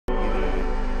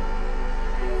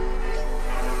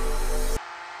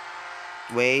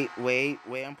Wait,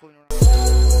 I'm pulling around.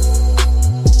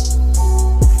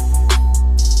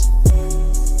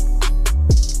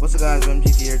 What's up, guys? I'm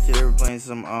GT here. Today we're playing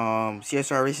some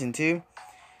CSR Racing 2. If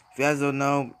you guys don't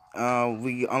know,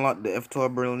 we unlocked the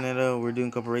F12 Berlinetta. We're doing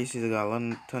a couple races. I got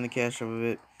a ton of cash off of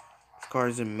it. This car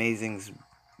is amazing. It's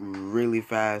really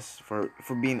fast for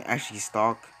being actually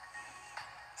stock.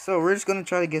 So we're just gonna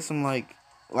try to get some like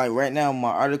right now my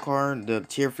other car, the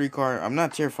tier 3 car. I'm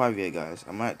not tier 5 yet, guys.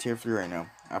 I'm at tier 3 right now.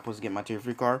 I'm supposed to get my tier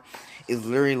 3 car. It's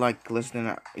literally like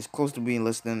it's close to being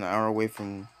less than an hour away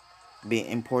from being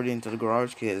imported into the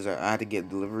garage because I had to get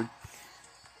delivered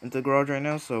into the garage right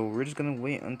now. So we're just gonna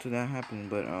wait until that happens.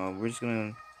 But we're just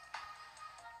gonna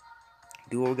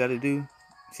do what we gotta do.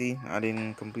 See, I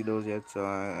didn't complete those yet, so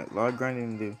a lot of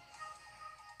grinding to do.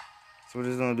 So we're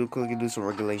just gonna do some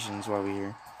regulations while we're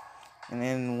here. And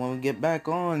then when we get back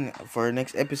on for our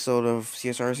next episode of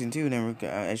CSR Racing 2, then we can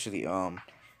actually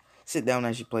sit down and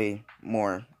actually play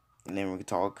more, and then we can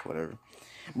talk, whatever.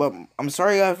 But I'm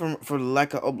sorry, guys, for the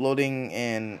lack of uploading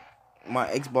and my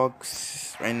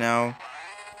Xbox right now.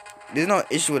 There's no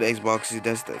issue with the Xbox. It's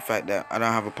just the fact that I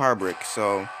don't have a power brick,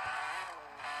 so I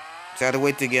had to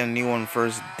wait to get a new one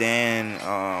first. Then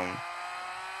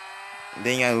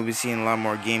yeah, we'll be seeing a lot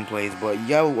more gameplays. But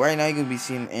yeah, right now you're gonna be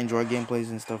seeing Android gameplays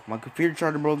and stuff. My computer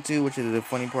charger broke too, which is the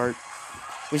funny part.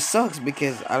 Which sucks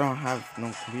because I don't have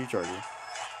no computer charger.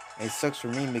 It sucks for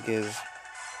me because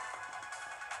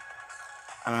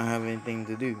I don't have anything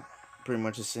to do. Pretty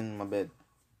much just sitting in my bed,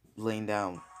 laying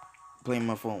down, playing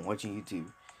my phone, watching YouTube.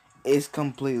 It's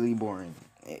completely boring.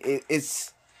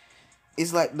 It's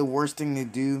like the worst thing to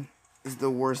do. It's the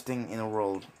worst thing in the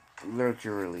world.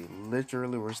 Literally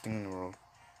worst thing in the world.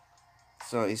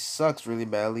 So it sucks really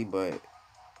badly, but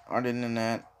other than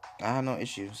that, I have no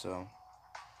issue. So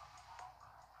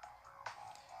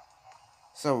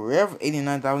we have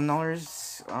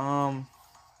 $89,000.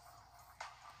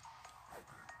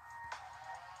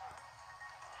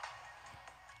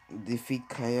 Defeat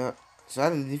Kaya. So I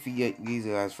have to defeat these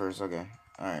guys first. Okay,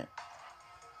 all right.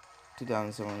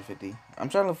 2,750. I'm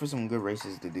trying to look for some good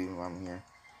races to do while I'm here.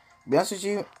 Be honest with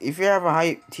you, if you have a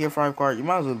high tier 5 car, you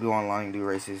might as well go online and do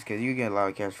races because you get a lot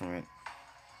of cash from it.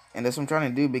 And that's what I'm trying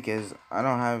to do because I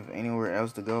don't have anywhere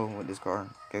else to go with this car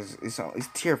because it's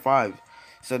tier 5.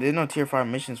 So there's no tier 5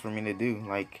 missions for me to do.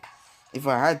 Like, if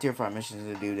I had tier 5 missions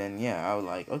to do, then yeah, I would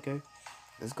like, okay,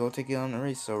 let's go take it on the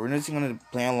race. So we're just going to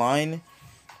play online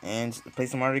and play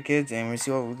some other kids and we'll see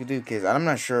what we can do because I'm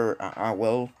not sure how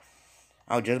well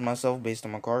I'll judge myself based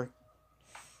on my car.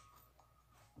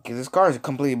 Because this car is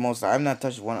completely most. I've not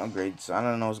touched one upgrade, so I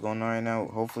don't know what's going on right now.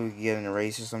 Hopefully we can get in a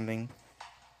race or something.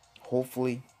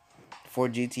 Hopefully.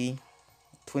 Ford GT.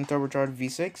 Twin turbocharged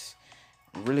V6.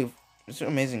 Really, it's an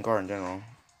amazing car in general.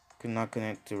 Could not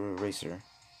connect to a racer.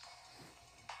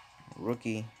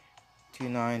 Rookie.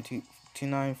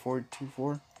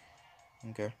 29424.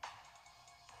 Okay.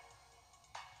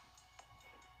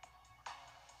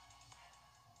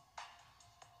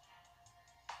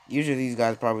 Usually these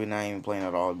guys probably not even playing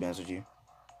at all, to be honest with you.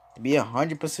 To be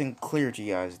 100% clear to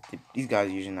you guys, these guys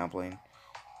are usually not playing.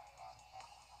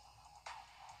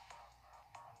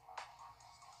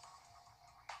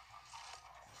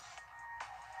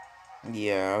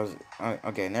 Yeah,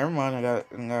 okay, never mind, I got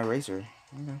a racer.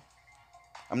 Okay.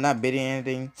 I'm not bidding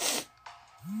anything.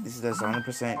 This is just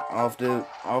 100% off the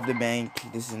bank.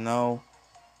 This is no.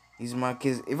 These are my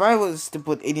kids. If I was to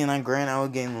put 89 grand, I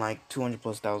would gain like 200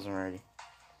 plus thousand already.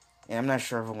 And I'm not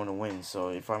sure if I'm gonna win. So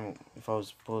if I was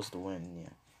supposed to win, yeah.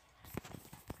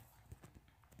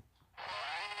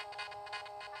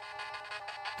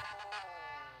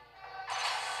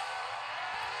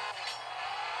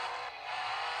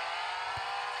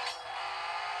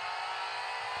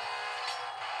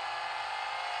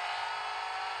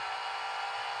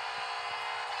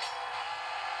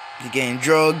 He's getting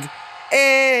drugged.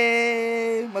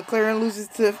 Hey, McLaren loses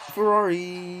to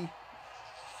Ferrari.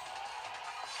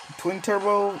 Twin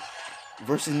turbo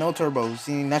versus no turbo.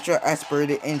 See, natural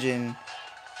aspirated engine.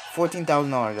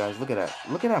 $14,000, guys. Look at that.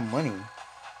 Look at that money.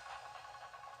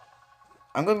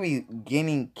 I'm gonna be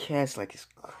gaining cash like it's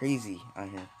crazy out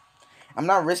here. I'm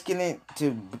not risking it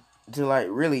to like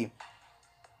really.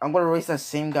 I'm gonna race that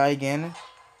same guy again.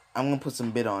 I'm gonna put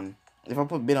some bid on. If I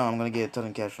put bid on, I'm gonna get a ton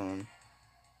of cash from him.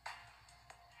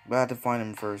 But I have to find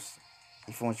him first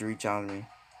if he wants to re-challenge me.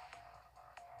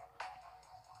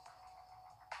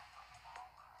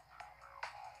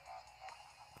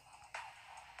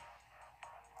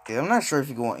 Okay, I'm not sure if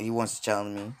he wants to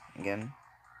challenge me again.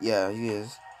 Yeah, he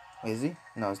is. Wait, is he?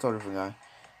 No, it's a totally different guy.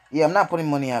 Yeah, I'm not putting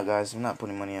money out, guys. I'm not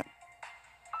putting money out.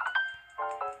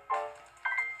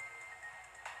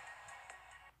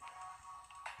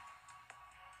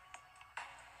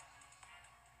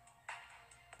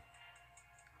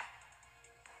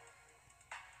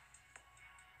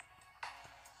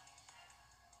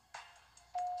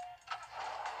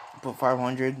 Put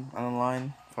 500 on the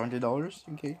line.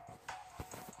 $500. Okay.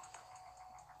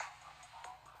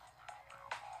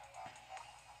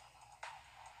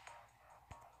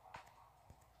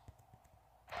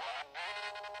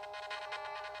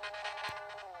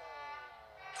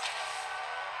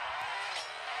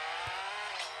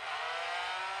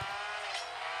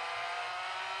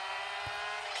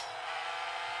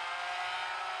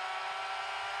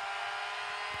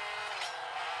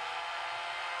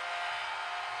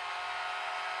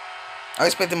 I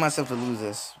expected myself to lose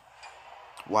this.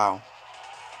 Wow.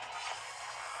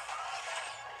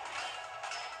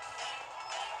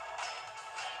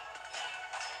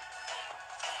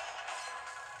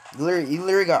 He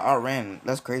literally got outran.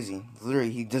 That's crazy. Literally,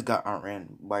 he just got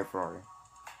outran by Ferrari.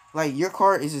 Like, your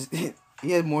car is just...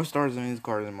 he has more stars on his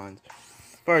car than mine.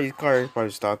 Probably his car is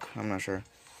probably stock. I'm not sure.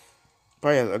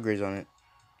 Probably has upgrades on it.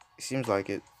 Seems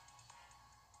like it.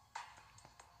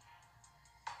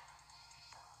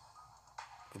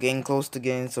 Getting close to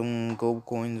getting some gold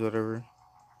coins, whatever.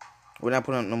 We're not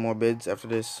putting up no more bids after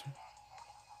this.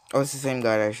 Oh, it's the same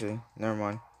guy, actually. Never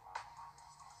mind.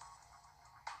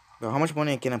 But how much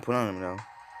money can I put on him, though?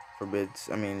 For bids.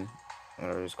 I mean,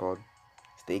 whatever it's called.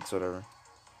 Stakes, whatever.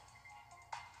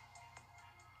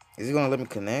 Is he gonna let me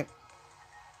connect?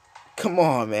 Come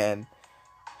on, man.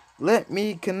 Let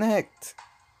me connect.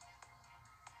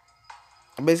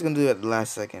 I'm basically gonna do it at the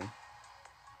last second.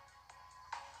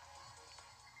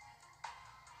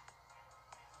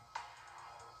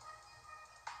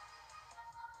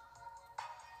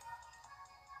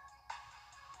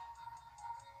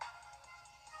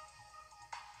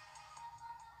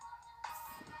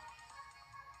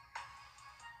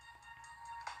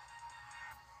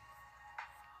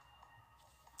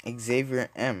 Xavier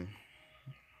M.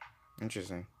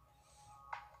 Interesting.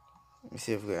 Let me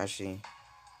see if we actually...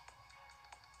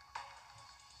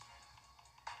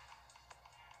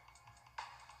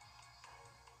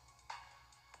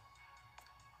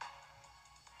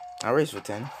 I'll race for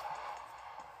 10.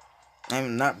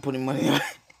 I'm not putting money on.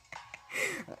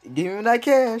 Give him that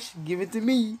cash. Give it to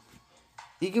me.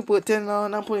 He can put 10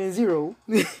 on. I'm putting 0.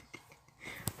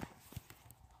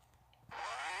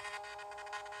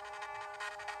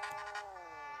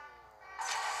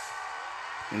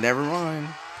 Never mind.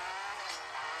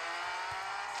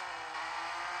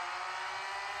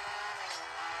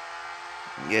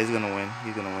 Yeah, he's gonna win.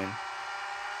 He's gonna win.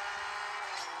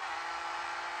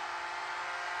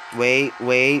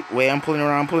 Wait. I'm pulling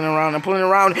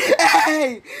around.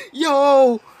 Hey!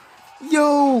 Yo!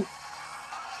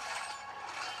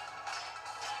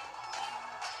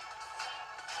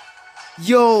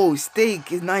 Yo,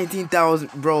 stake is 19,000,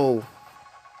 bro.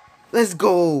 Let's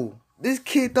go. This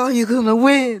kid thought he was gonna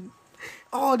win.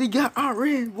 Oh, they got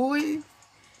outran, boy.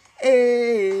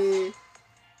 Hey.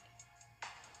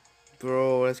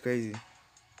 Bro, that's crazy.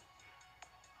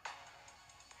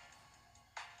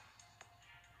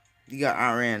 You got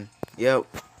outran. Yep.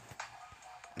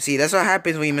 See, that's what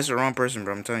happens when you miss the wrong person,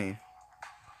 bro. I'm telling you.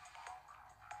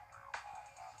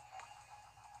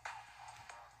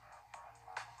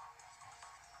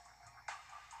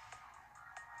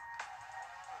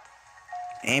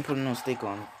 I ain't putting no stake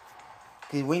on it.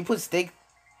 Cause when you put stake,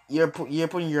 you're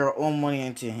putting your own money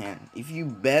into your hand. If you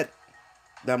bet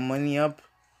that money up,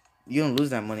 you don't lose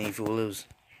that money if you lose.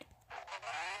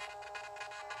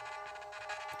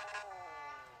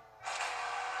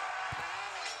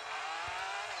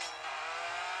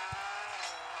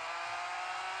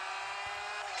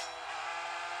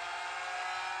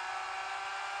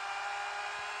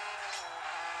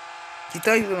 He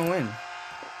thought he was gonna win.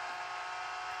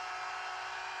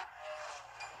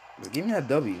 But give me that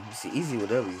W. It's easy with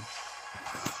W.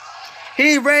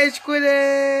 He rage quit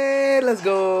it. Let's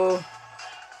go.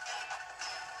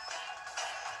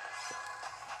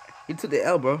 He took the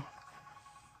L, bro.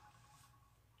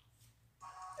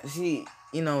 See,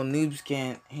 you know, noobs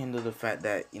can't handle the fact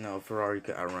that, you know, Ferrari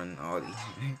could outrun Audi.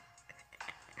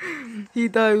 He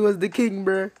thought he was the king,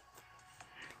 bro.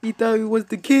 He thought he was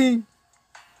the king.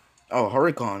 Oh,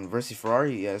 Huracan versus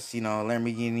Ferrari. Yes, you know,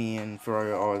 Lamborghini and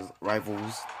Ferrari are always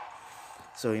rivals.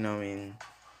 So, you know what I mean?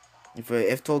 If a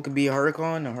F12 could be a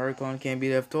Huracan can't be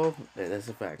the F12, that's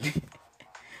a fact.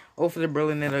 Hopefully the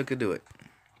Berlinetta could do it.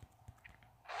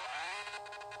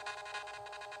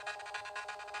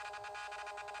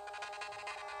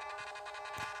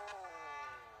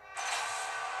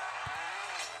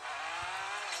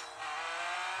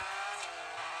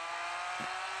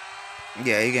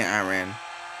 Yeah, he getting outran.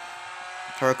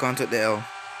 Huracan took the L.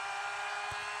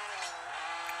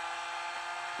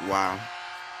 Wow.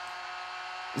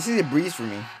 This is a breeze for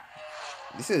me.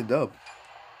 This is a dub.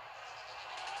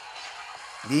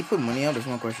 Did he put money up? That's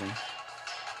one question.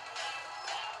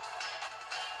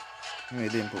 Maybe he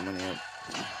didn't put money up.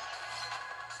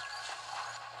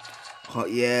 Oh,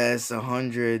 yes,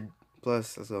 100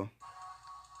 plus. Let's go.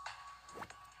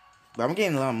 But I'm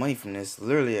getting a lot of money from this.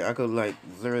 Literally, I could like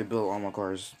literally build all my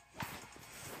cars.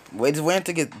 Wait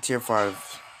to get tier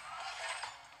 5.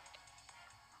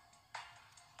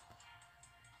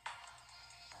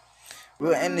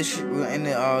 We'll end the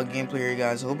gameplay here,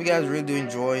 guys. Hope you guys really do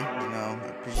enjoy. You know, I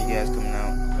appreciate you guys coming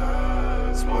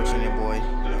out, supporting your boy. You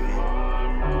know what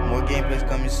I mean? More gameplays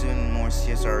coming soon. More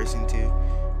CSR Racing 2. You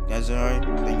guys alright?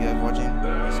 Thank you guys for watching.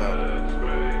 Peace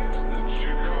out.